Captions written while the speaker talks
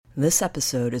This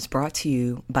episode is brought to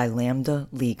you by Lambda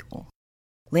Legal.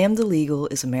 Lambda Legal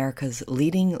is America's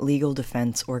leading legal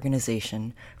defense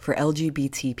organization for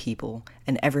LGBT people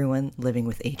and everyone living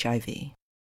with HIV.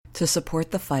 To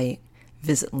support the fight,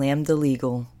 visit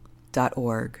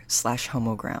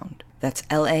lambdalegal.org/homoground. That's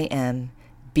LAMBDA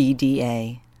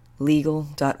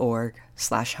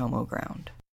legal.org/homoground.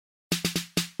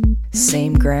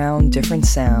 Same ground, different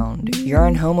sound. You're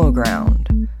on Homo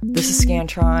Ground. This is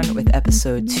Scantron with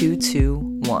episode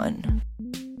 221.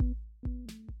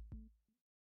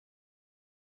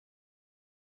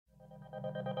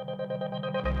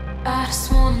 I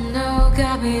just wanna know,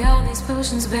 got me all these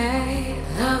potions, babe.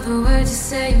 Love the words you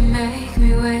say, you make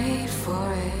me wait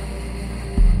for it.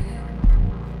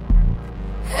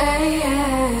 Hey, yeah.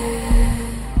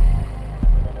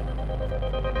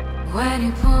 When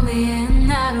you pull me in,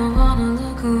 I don't wanna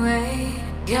look away.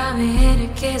 Got me in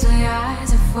a cage where your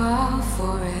eyes are fall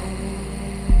for it.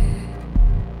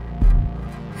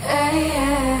 Hey,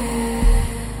 yeah.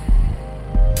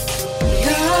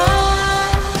 You're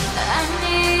all I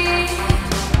need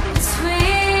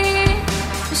between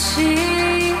the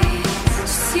sheets.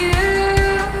 Just you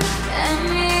and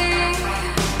me.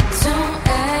 Don't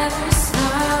ever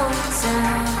slow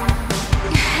down.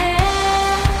 Your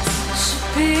hands should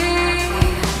be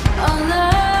all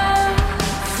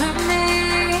over me.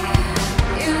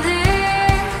 You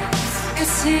lift your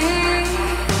teeth.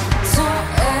 Don't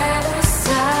ever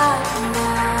stop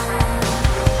now.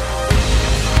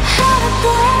 Out of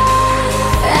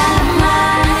breath, out of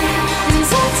mind,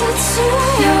 addicted to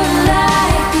your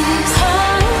light. These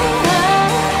oceans,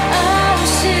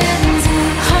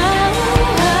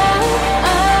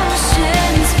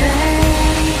 oceans,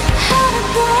 babe. Out of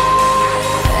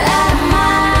breath, out of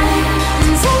mind,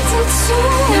 addicted to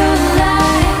your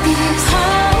light. These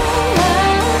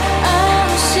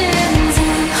oceans,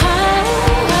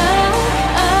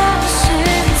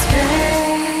 oceans,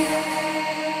 babe.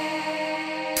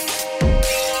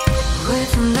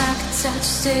 With a lack of touch,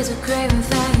 stays are great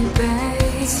without you, babe.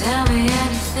 Tell me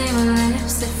anything with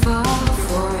lips that fall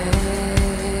for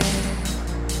it.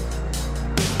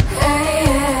 Hey,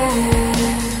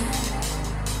 yeah.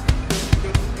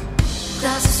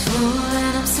 Glass is full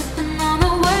and I'm sipping on the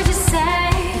words you say.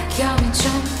 You got me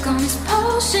drunk on these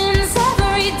potions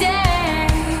every day.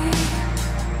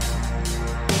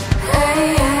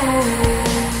 Hey, yeah.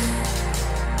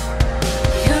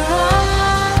 You're all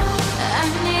I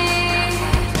need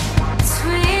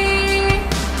between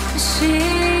the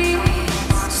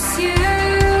sheets. Just you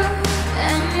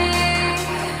and me.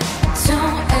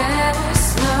 Don't ever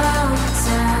slow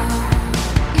down.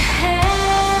 Your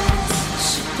hands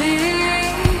should be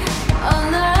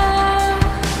all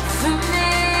over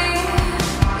me.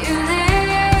 You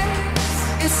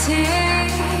lift your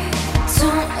teeth.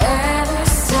 Don't ever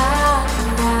stop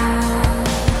now.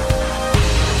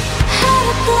 Out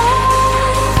of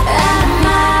breath, out of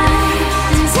mind,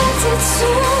 addicted to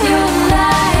your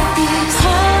light. These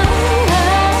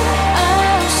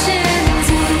oceans,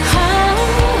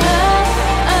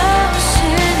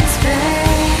 oceans,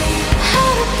 babe.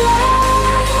 Out of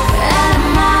breath, out of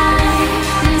mind,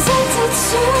 addicted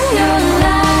to your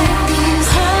light. These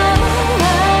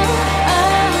oceans,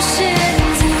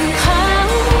 oceans,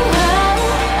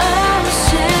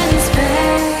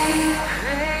 babe.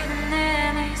 Breathing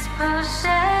in these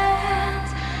potions,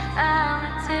 I'm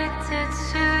addicted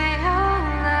to your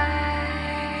light.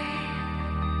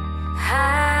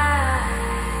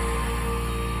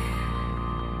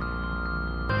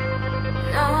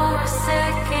 No more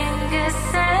second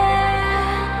guessing.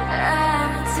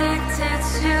 I'm addicted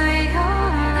to your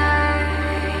light.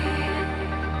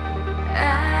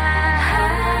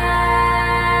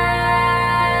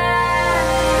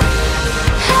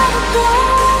 Out of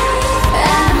breath,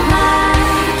 out of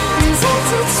mind,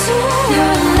 addicted to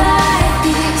your light.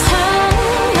 These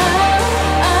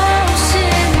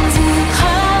oceans,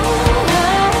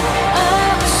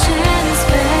 oceans,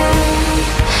 babe.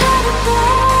 Out of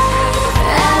breath,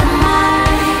 out of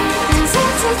mind,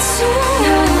 addicted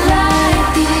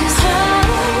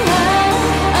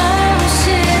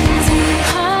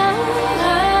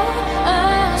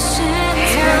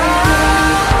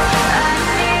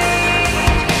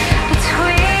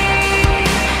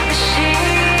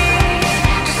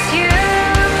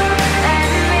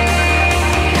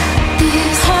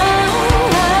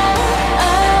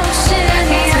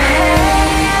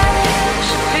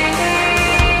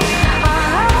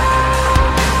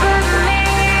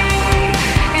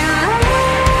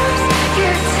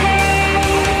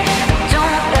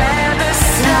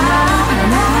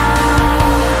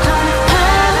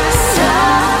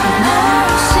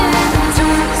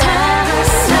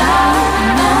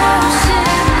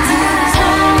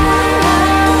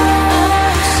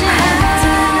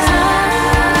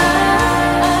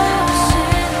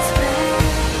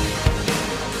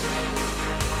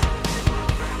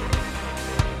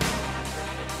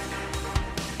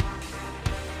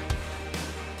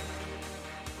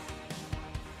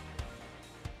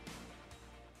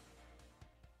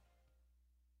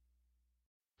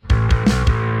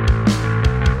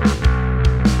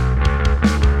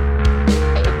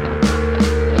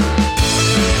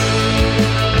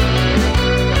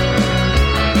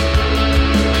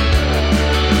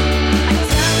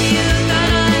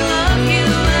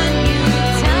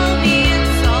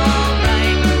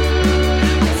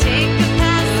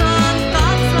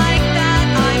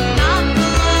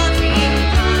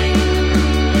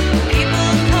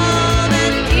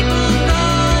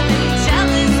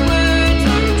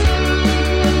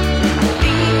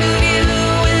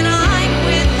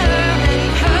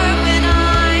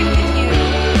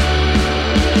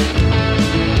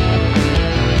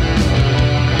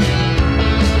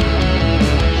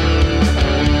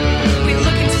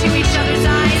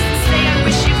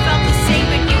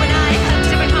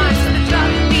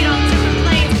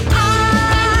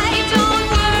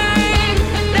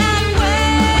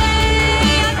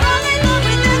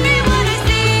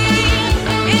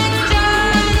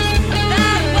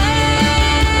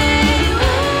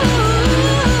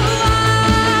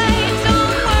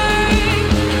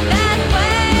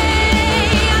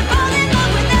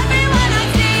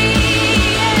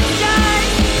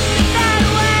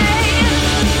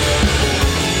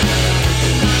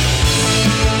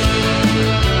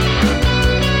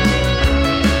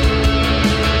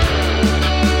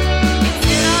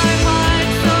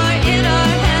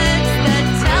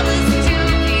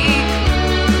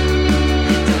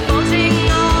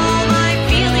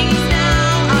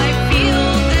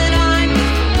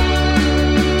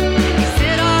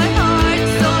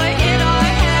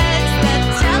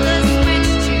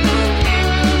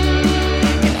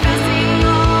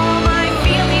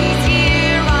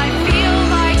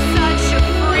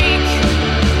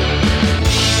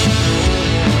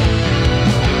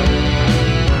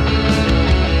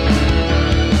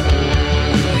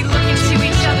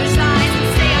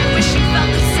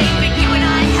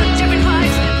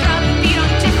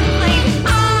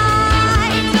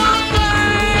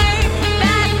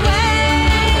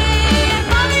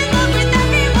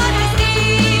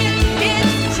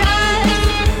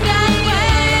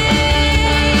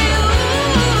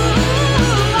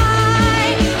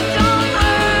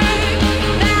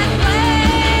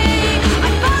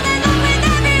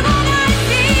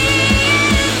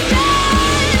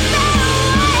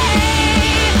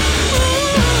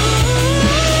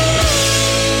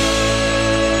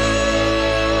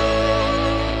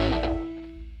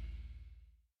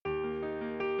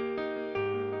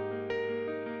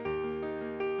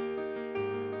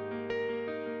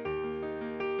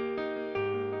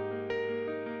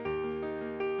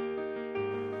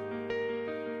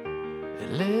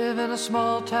live in a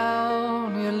small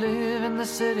town, you live in the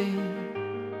city.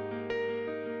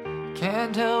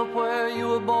 Can't help where you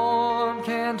were born,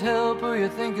 can't help who you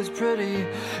think is pretty.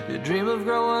 You dream of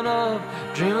growing up,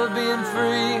 dream of being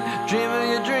free, dream of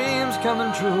your dreams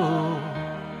coming true.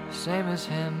 Same as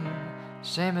him,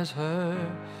 same as her,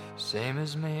 same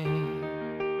as me.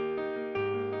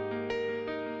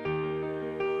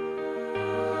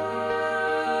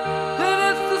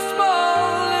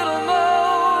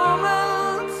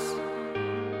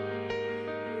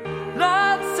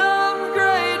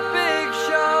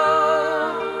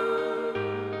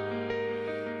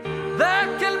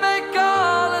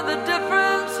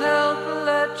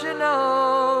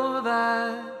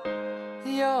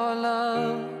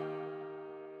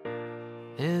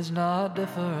 Not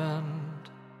different.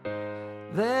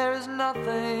 There is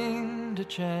nothing to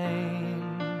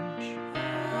change.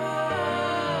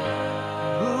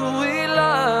 Who we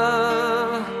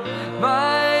love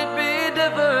might be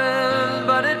different,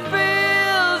 but it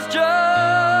feels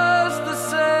just the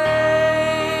same.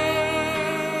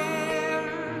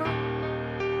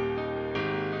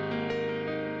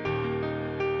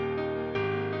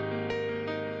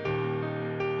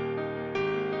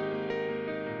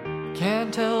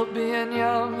 Can't help being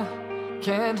young,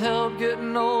 can't help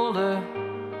getting older.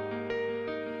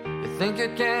 You think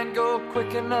it can't go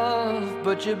quick enough,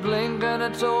 but you blink and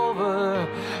it's over.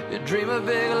 You dream of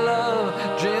big love,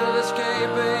 dream of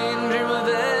escaping, dream of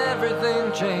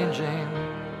everything changing.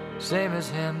 Same as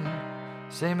him,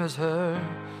 same as her,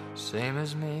 same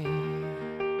as me.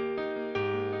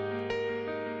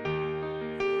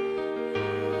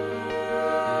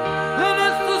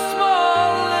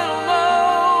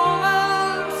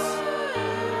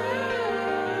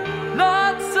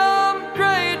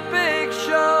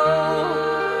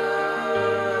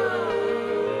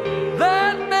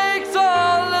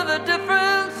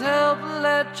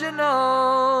 You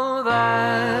know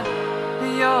that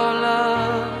your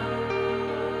love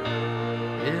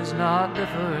is not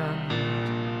different.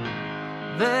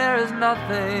 There is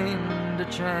nothing to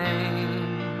change.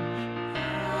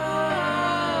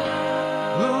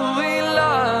 Who we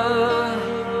love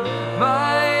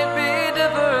might be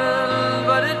different,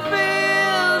 but it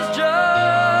feels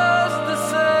just the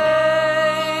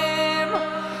same.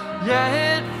 Yeah,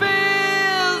 it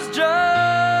feels just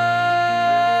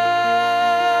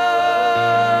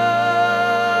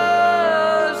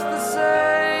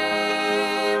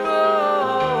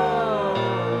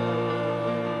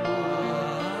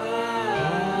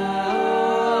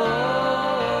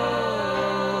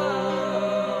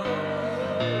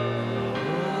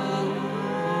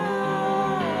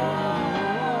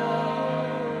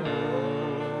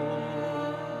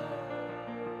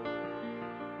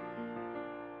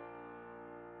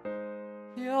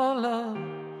your love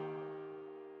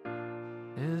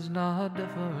is not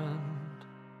different.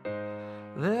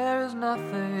 There is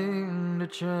nothing to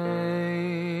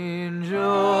change.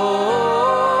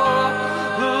 Oh,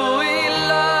 who we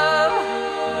love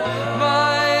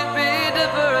might be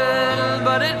different,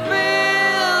 but it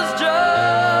feels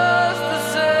just the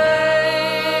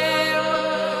same.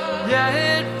 Yeah,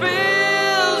 it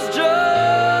feels just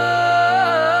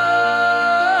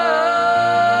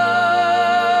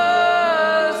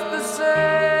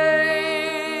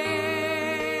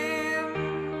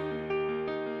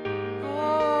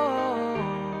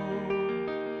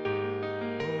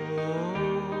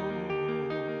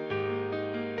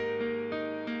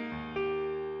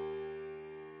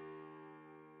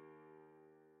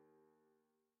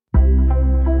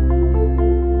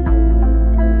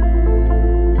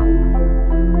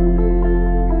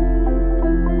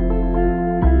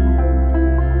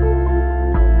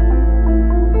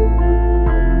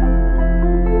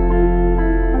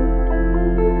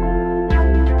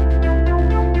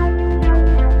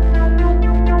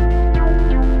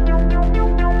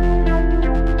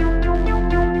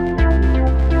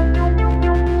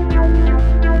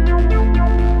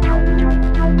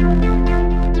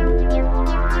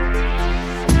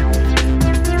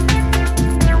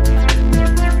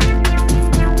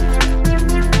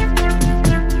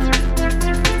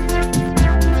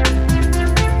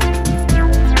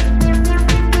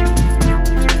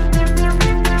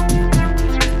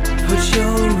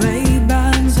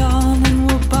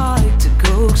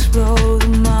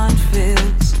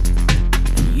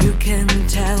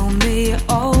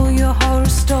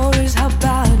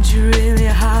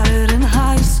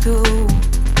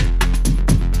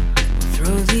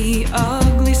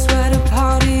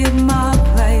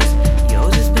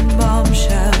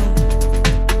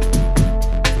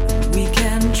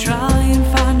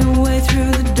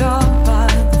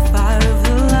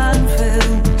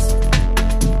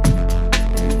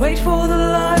for the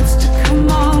lights to come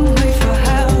on, wait for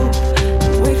help,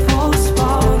 wait for the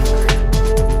spark.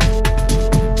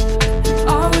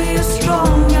 Are we as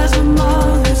strong as our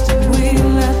mothers? Did we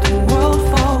let the world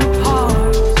fall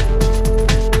apart?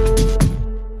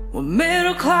 We're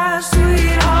middle class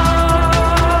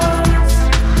sweethearts,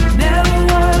 never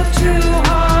work too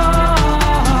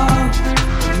hard.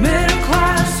 Middle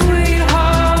class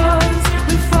sweethearts,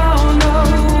 we follow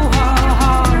our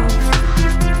hearts.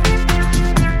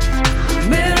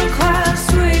 Middle class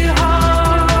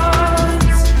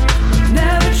sweethearts,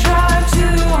 never try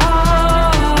too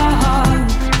hard.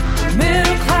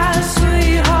 Middle class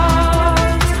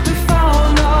sweethearts, we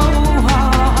follow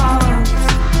our hearts.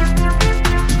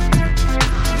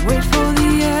 Wait for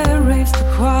the air raves to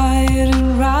quiet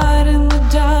and ride in the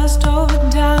dust over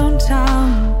downtown.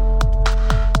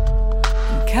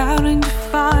 I'm counting to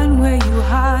find where you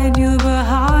hide. You're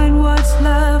behind what's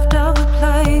left of the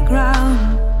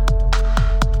playground.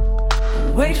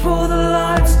 Wait for the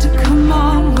lights to come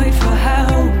on, wait for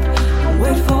help,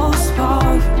 wait for a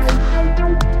spark.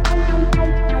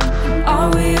 Are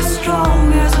we as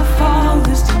strong as our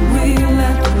fathers? Did we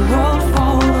let the world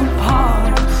fall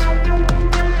apart?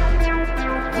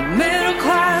 Middle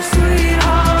class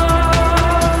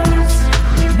sweethearts,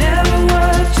 never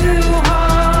work too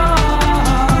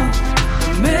hard.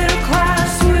 Middle class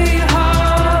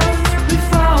sweethearts, we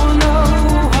follow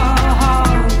our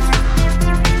hearts.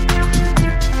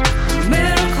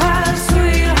 Middle class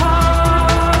sweethearts,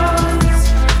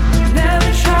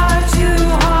 never try too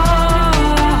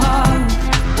hard.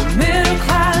 Middle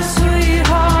class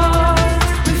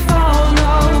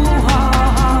sweethearts, we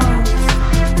follow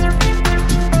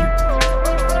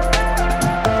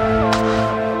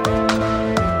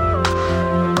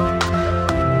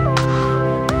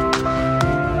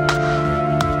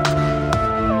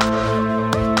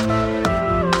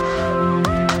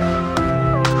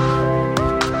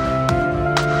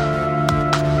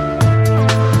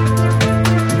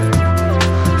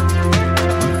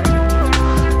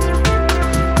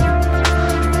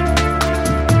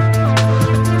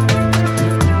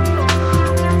hearts.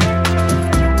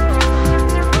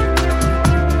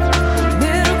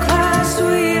 Middle class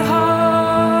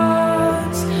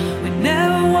sweethearts, we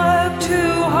never work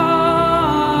too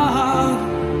hard.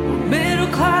 We're middle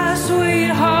class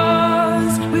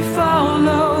sweethearts, we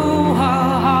follow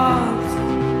our hearts.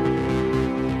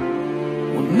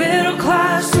 We're middle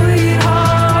class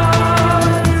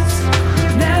sweethearts,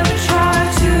 never try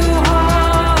too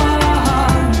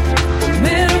hard. We're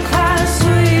middle class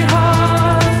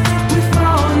sweethearts, we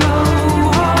follow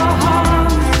our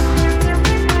hearts.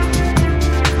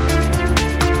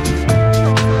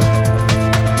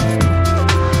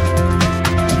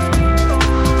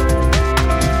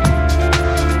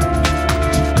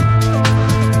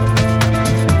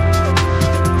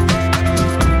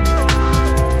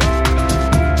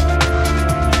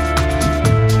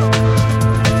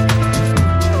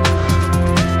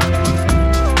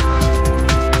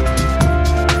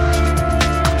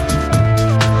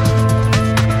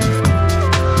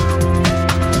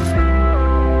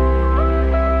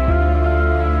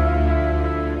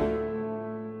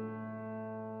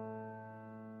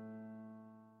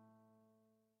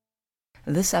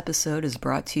 This episode is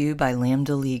brought to you by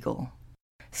Lambda Legal.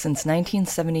 Since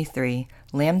 1973,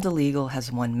 Lambda Legal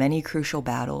has won many crucial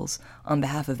battles on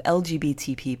behalf of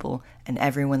LGBT people and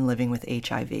everyone living with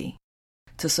HIV.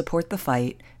 To support the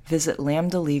fight, visit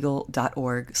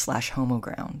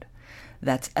lambdalegal.org/homoground.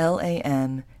 That's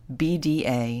LAMBDA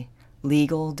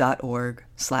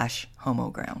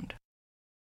legal.org/homoground.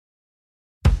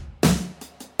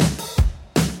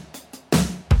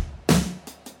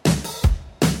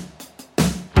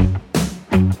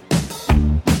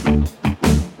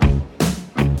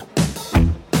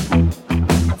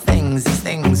 These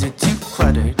things are too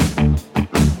cluttered.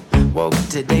 Woke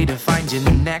today to find you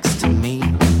next to me.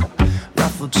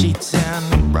 Ruffled sheets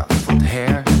and ruffled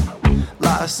hair.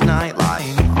 Last night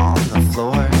lying on the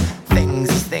floor.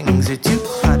 These things are too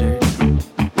cluttered.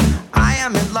 I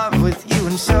am in love with you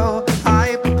and so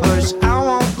I push. I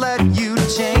won't let you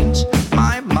change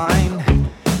my mind.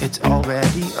 It's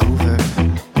already over.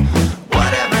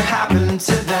 Whatever happened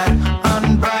to that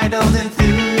unbridled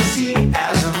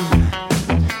enthusiasm?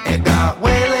 It got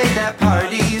waylaid at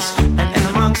parties and in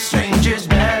amongst strangers'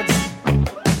 beds.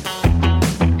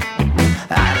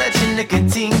 I let your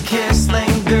nicotine kiss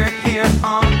linger here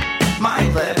on my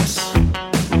lips.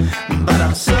 But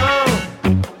I'm so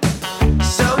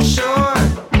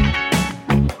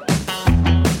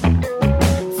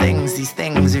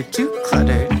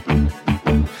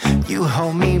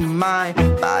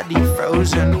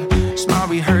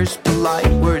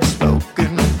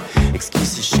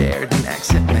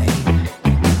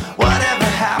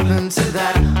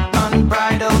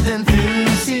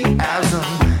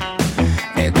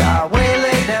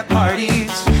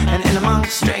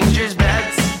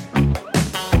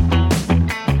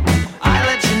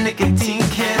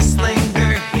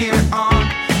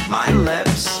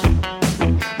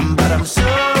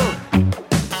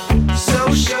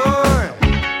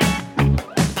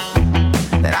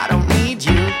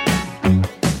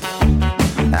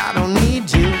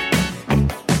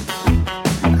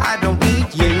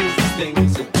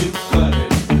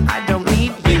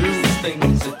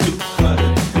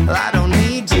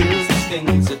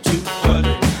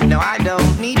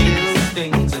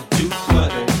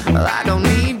Well, I don't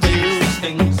need you. These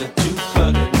things are too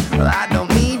cluttered. Well, I don't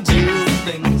need you. These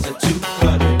things are too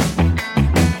cluttered.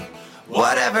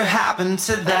 Whatever happened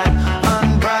to that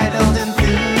unbridled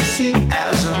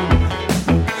enthusiasm?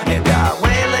 It got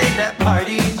waylaid at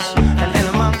parties and in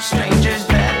amongst strangers'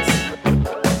 beds.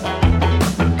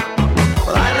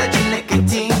 Well, I let your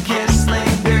nicotine kiss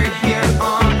linger here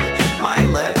on my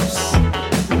lips,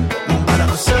 but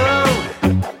I'm so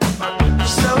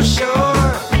sure.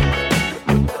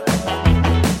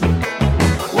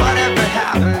 Whatever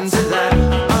happened to that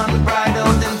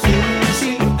unbridled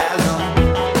enthusiasm?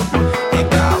 It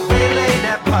got waylaid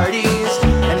at parties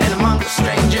and in amongst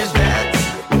strangers' beds.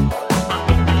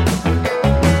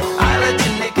 I let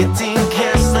your nicotine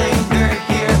kiss linger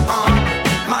here on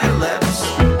my lips,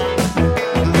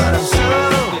 but I'm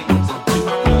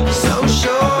so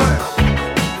sure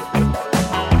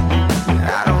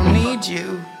I don't need you.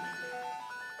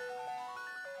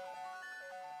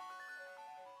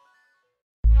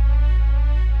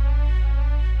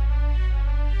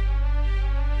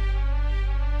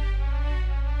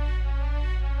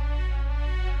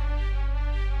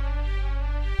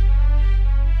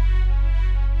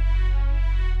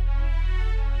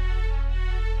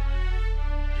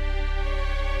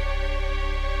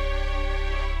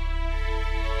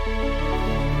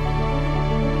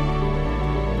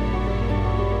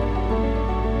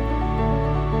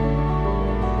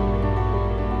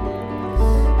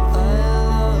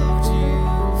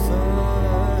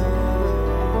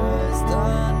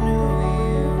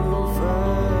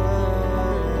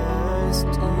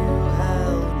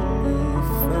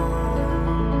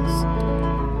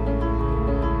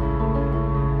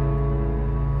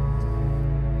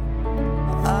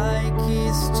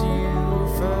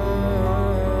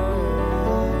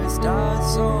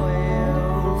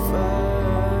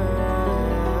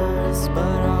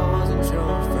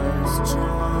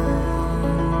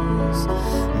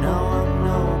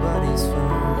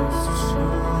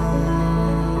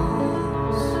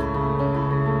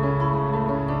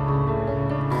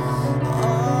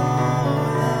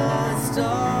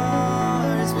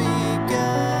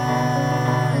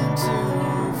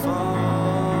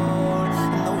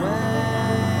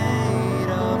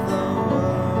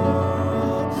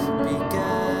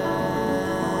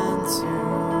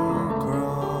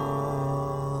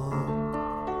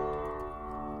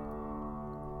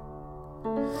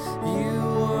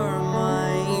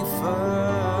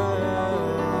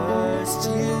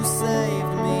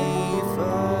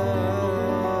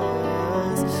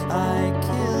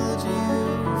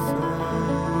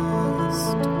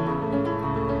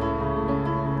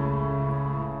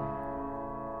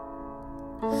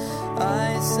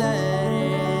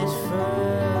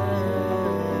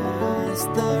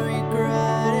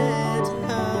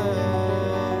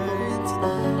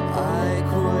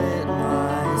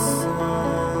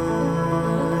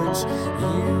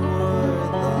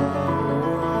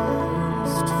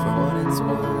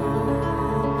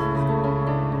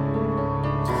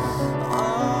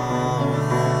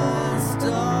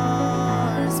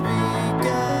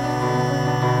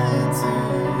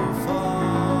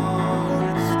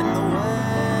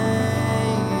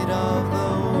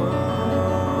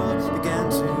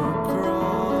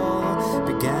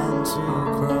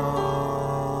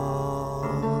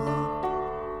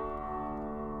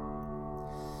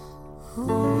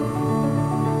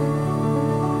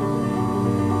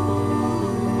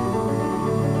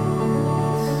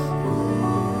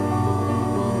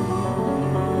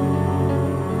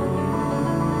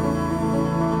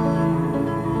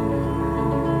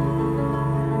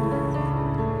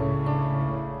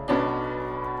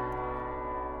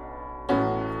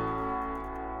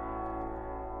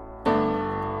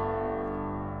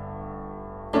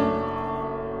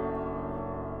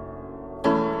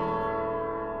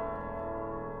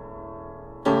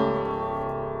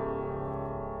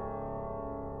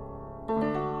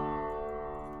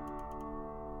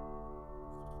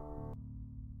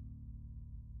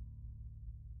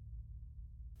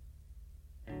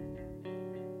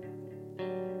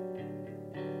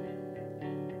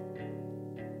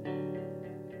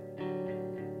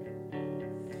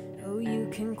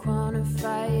 Can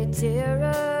quantify your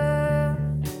terror,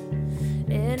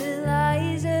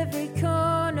 analyze every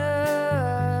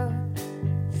corner,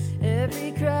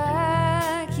 every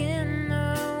crack in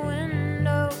the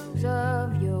windows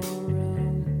of your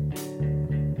room.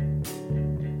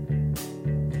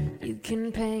 You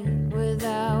can paint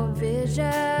without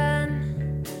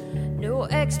vision, no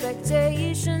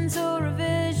expectations or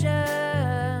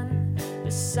revision.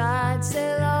 Besides,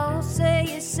 they'll all say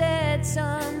you said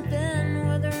something,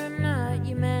 whether or not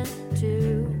you meant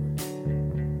to.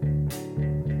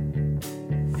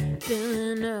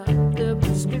 filling up the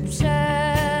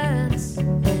prescriptions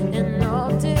and all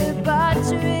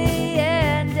debauchery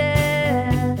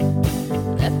ended.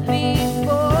 Left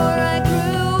before I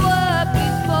grew up,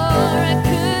 before I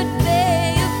could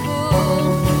pay a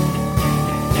fool.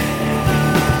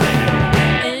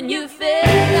 And you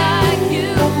feel like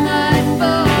you might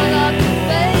fall off and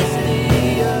face the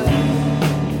earth.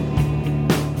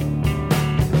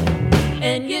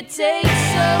 And you take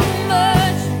so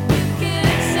much, you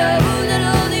give so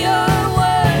little to your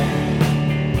worth.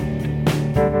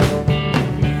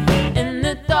 And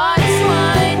the thoughts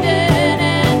winding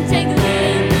and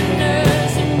tingling the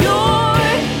nerves in your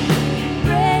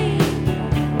brain.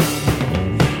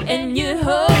 And you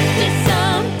hope that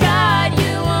some God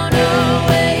you won't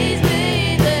always be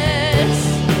this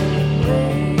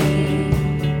way.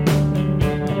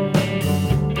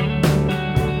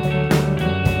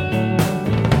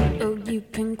 Oh, you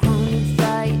can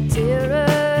quantify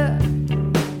terror,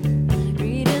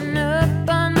 reading up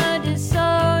on the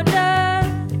disorder,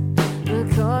 but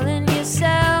calling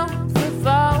yourself a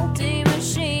faulty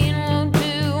machine won't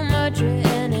do much of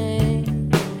anything.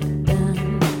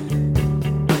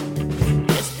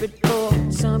 Desperate for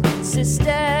some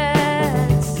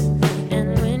consistence, and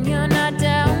when you're not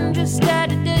down, just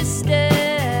at a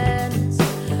distance,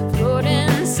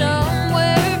 floating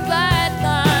somewhere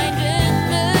flatlined in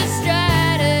the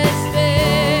stratosphere.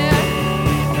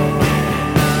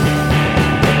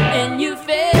 And you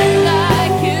feel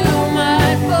like you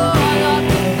might fall off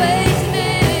and face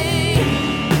me.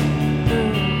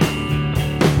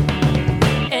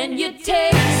 And you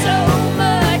take so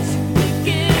much, you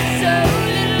give so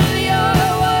little of your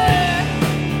worth.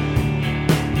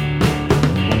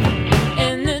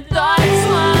 And the thoughts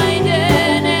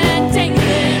winding and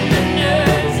tingling the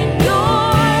nerves in your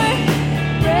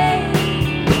brain.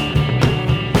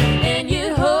 And you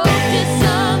hope to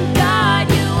some God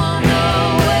you won't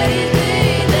always be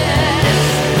this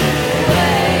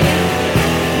way.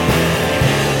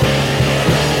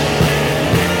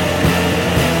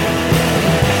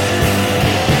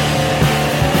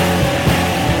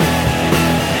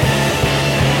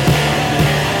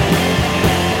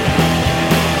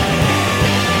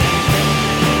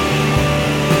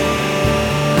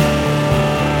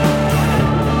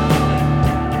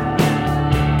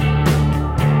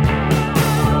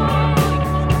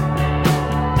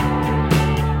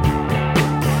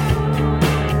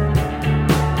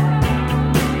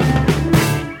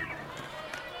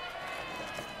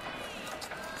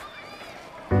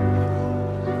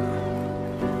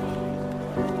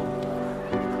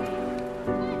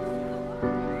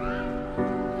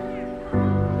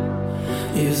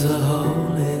 Use a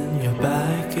hole in your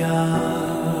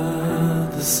backyard,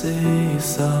 the sea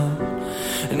salt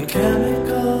and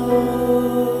chemicals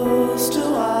to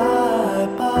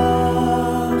wipe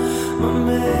out my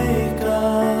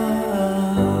makeup.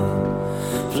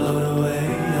 Float away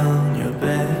on your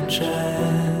bed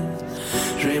chest,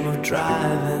 dream of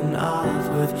driving off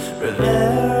with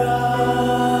Rivera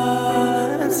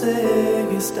and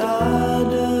Ziggy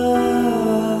Stardust.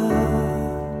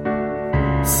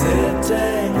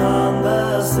 Sitting on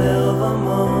the silver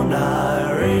moon,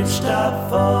 I reached up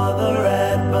for the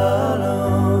red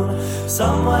balloon.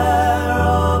 Somewhere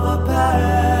over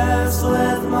Paris,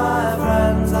 with my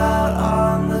friends out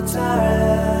on the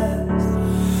terrace.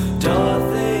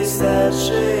 Dorothy said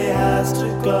she has to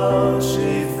go.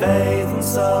 She fades, and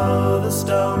so the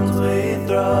stones we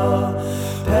throw,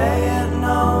 pay it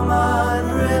no mind,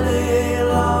 really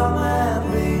long and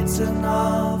beaten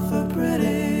off for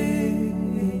pretty.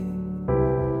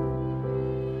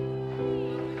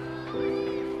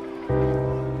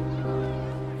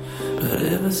 But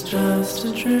it was just a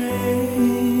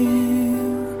dream.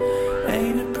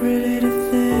 Ain't it pretty to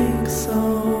think so?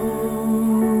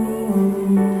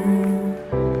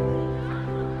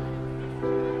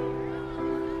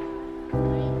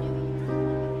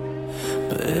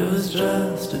 But it was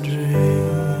just a dream.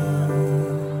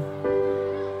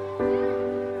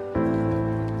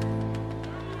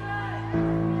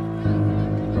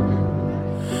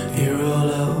 You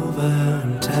roll over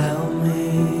and tell me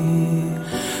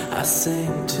I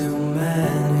sing too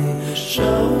many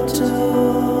shows.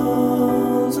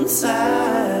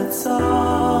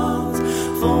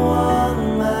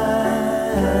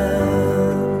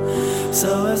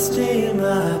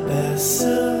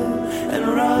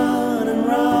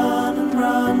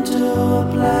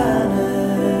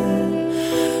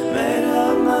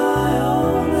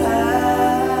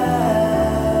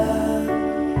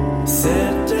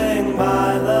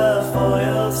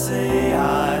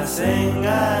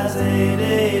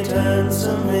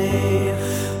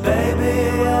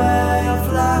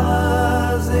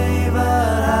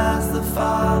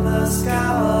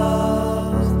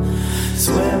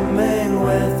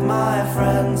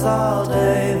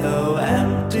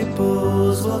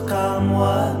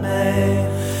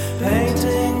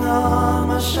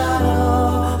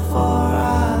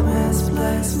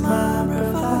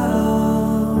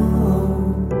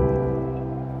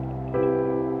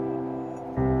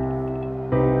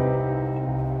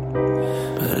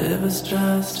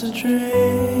 just a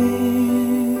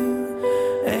dream.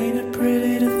 Ain't it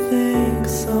pretty to think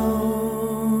so?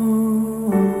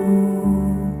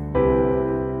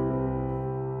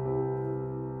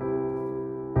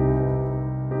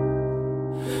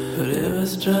 But it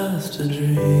was just a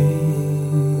dream.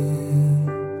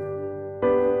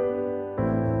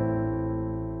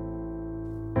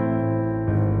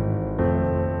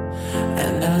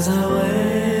 And as I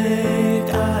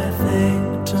wake, I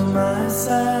think to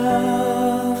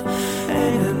myself,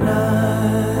 ain't it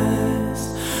nice?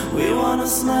 We wanna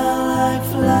smell like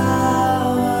flowers,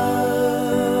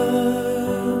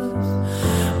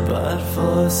 but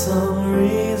for some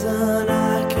reason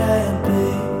I can't be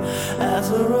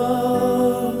as a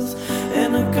rose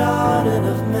in a garden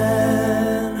of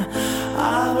men.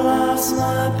 I've lost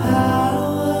my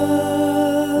power.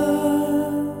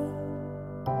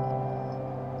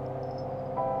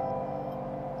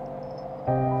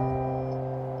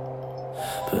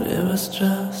 But it was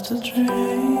just a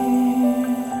dream.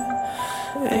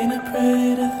 Ain't it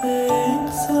pretty to think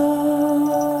so?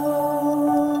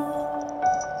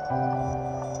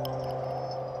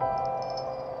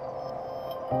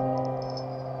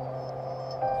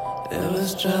 It was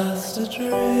just a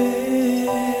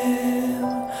dream,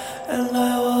 and I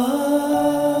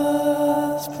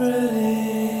was pretty.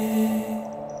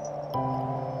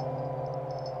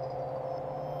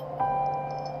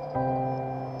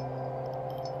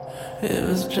 It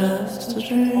was just a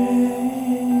dream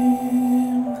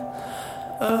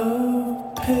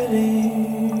of pity.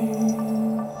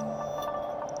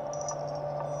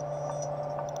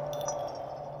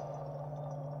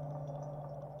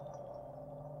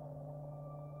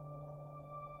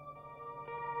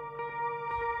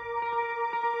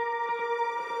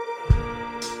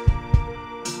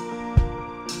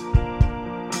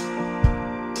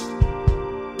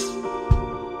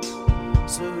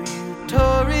 So you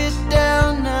tore it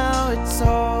down, now it's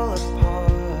all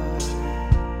apart.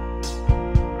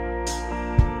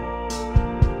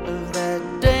 Of that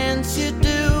dance you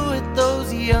do with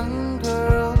those young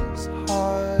girls'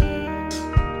 hearts,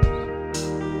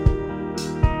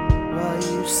 while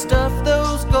you stuff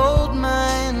those gold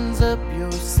mines up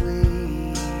your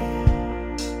sleeve,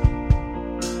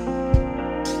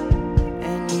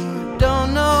 and you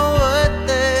don't know what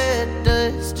that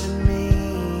does to me.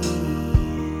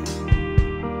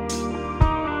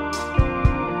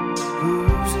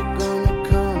 Who's it gonna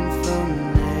come from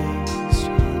next,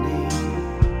 honey?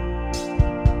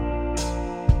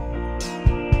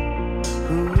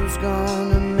 Who's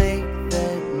gonna make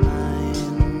that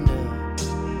mind up?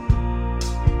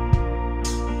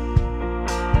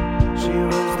 She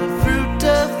was the fruit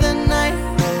of the night,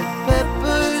 red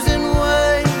peppers and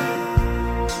white.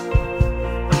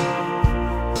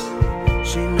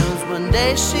 She knows one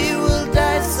day she will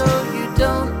die, so you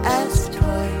don't ask twice.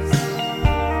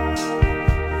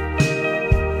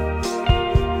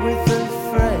 With a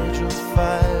fragile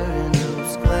fire in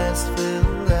those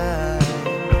glass-filled eyes,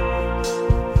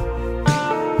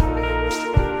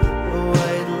 a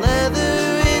white leather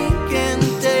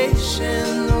incantation,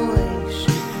 the way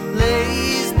she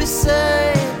lays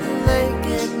beside the lake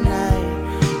at night.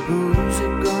 Who's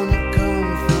it gonna come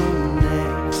from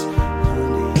next,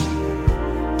 honey?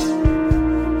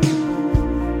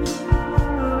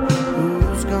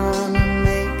 Who's gonna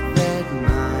make that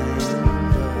mind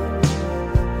up?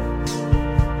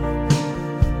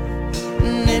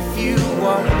 And if you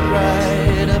walk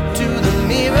right up to the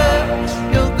mirror,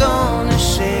 you're gonna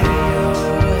share your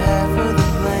half of the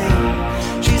blame.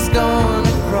 She's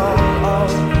gonna crawl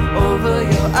all over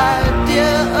your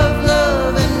idea of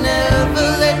love and never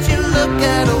let you look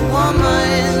at a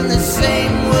woman the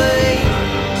same way.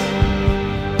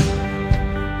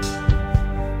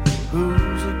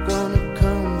 Who's it gonna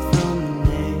come from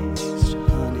next,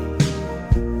 honey?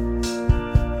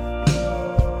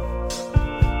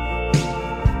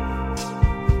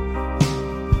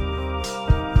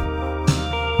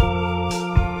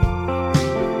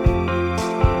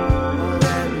 All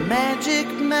that magic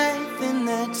math and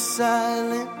that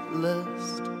silent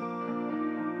lust,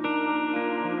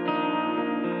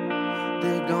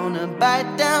 they're gonna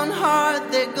bite down hard,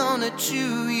 they're gonna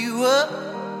chew you up,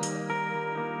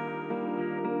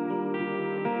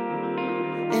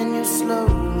 and you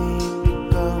slowly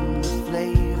become the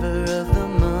flavor of the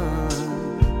month.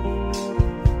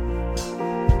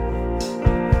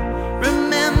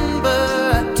 Remember,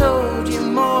 I told you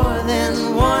more than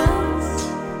once.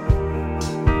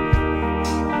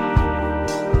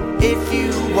 If you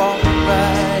walk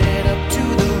right up to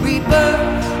the reaper,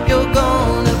 you're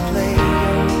gonna play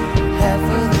your half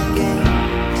of the game.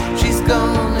 She's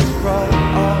gonna crawl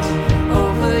all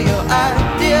over your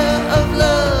idea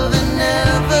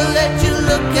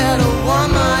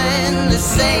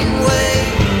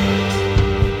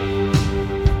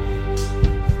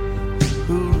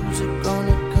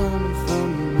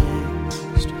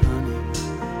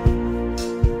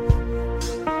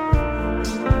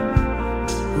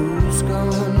Who's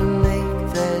gonna make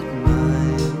that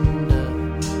mind up?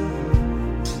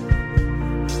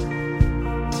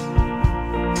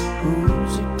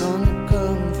 Who's it gonna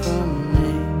come from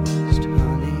next,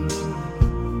 honey?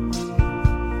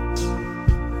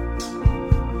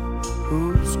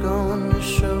 Who's gonna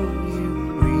show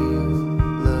you real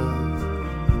love?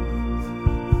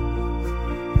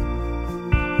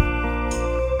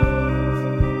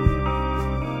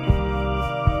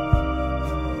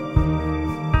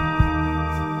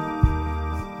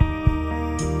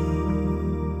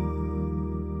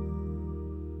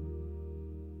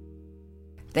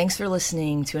 Thanks for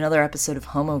listening to another episode of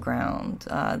Homo Ground.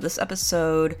 This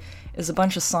episode is a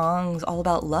bunch of songs all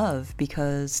about love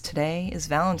because today is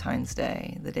Valentine's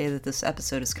Day, the day that this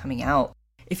episode is coming out.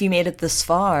 If you made it this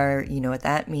far, you know what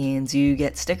that means. You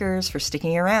get stickers for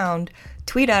sticking around.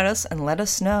 Tweet at us and let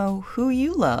us know who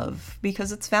you love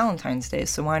because it's Valentine's Day,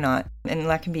 so why not? And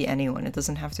that can be anyone. It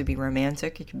doesn't have to be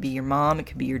romantic. It could be your mom, it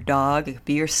could be your dog, it could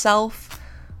be yourself,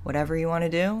 whatever you want to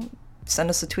do.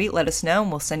 Send us a tweet, let us know, and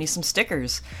we'll send you some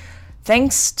stickers.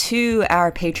 Thanks to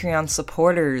our Patreon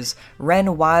supporters,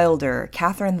 Ren Wilder,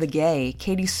 Catherine the Gay,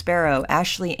 Katie Sparrow,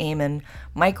 Ashley Amon,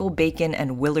 Michael Bacon,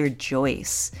 and Willard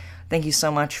Joyce. Thank you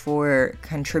so much for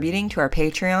contributing to our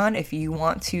Patreon. If you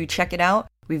want to check it out,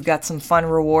 we've got some fun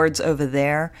rewards over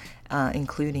there,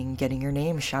 including getting your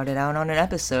name shouted out on an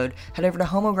episode. Head over to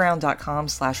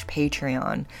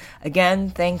homoground.com/Patreon. Again,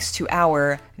 thanks to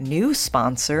our new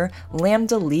sponsor,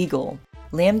 Lambda Legal.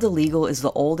 Lambda Legal is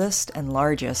the oldest and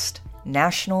largest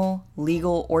national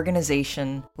legal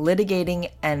organization litigating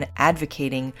and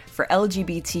advocating for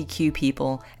LGBTQ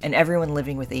people and everyone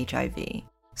living with HIV.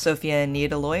 So if you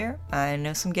need a lawyer, I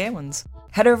know some gay ones.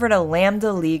 Head over to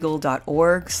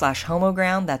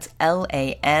lambdalegal.org/homoground. That's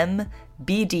LAMBDA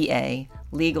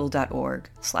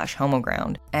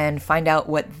legal.org/homoground and find out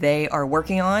what they are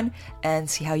working on and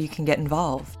see how you can get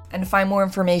involved. And to find more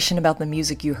information about the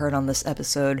music you heard on this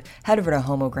episode, head over to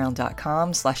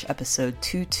homoground.com/episode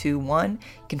 221. You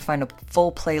can find a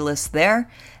full playlist there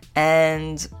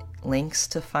and links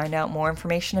to find out more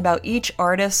information about each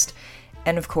artist.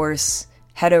 And of course,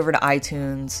 head over to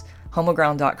iTunes,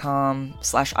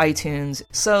 homoground.com/iTunes.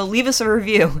 So leave us a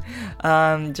review.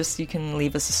 You can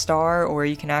leave us a star, or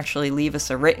you can actually leave us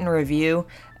a written review.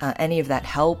 Any of that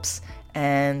helps.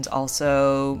 And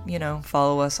also,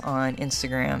 follow us on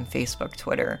Instagram, Facebook,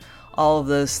 Twitter. All of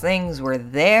those things were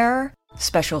there.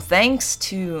 Special thanks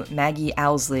to Maggie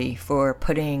Owsley for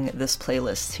putting this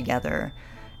playlist together.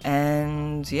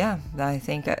 And yeah, I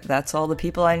think that's all the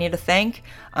people I need to thank.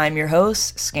 I'm your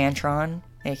host, Scantron,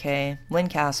 aka Lynn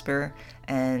Casper,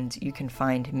 and you can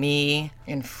find me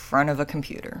in front of a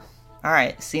computer.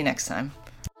 Alright, see you next time.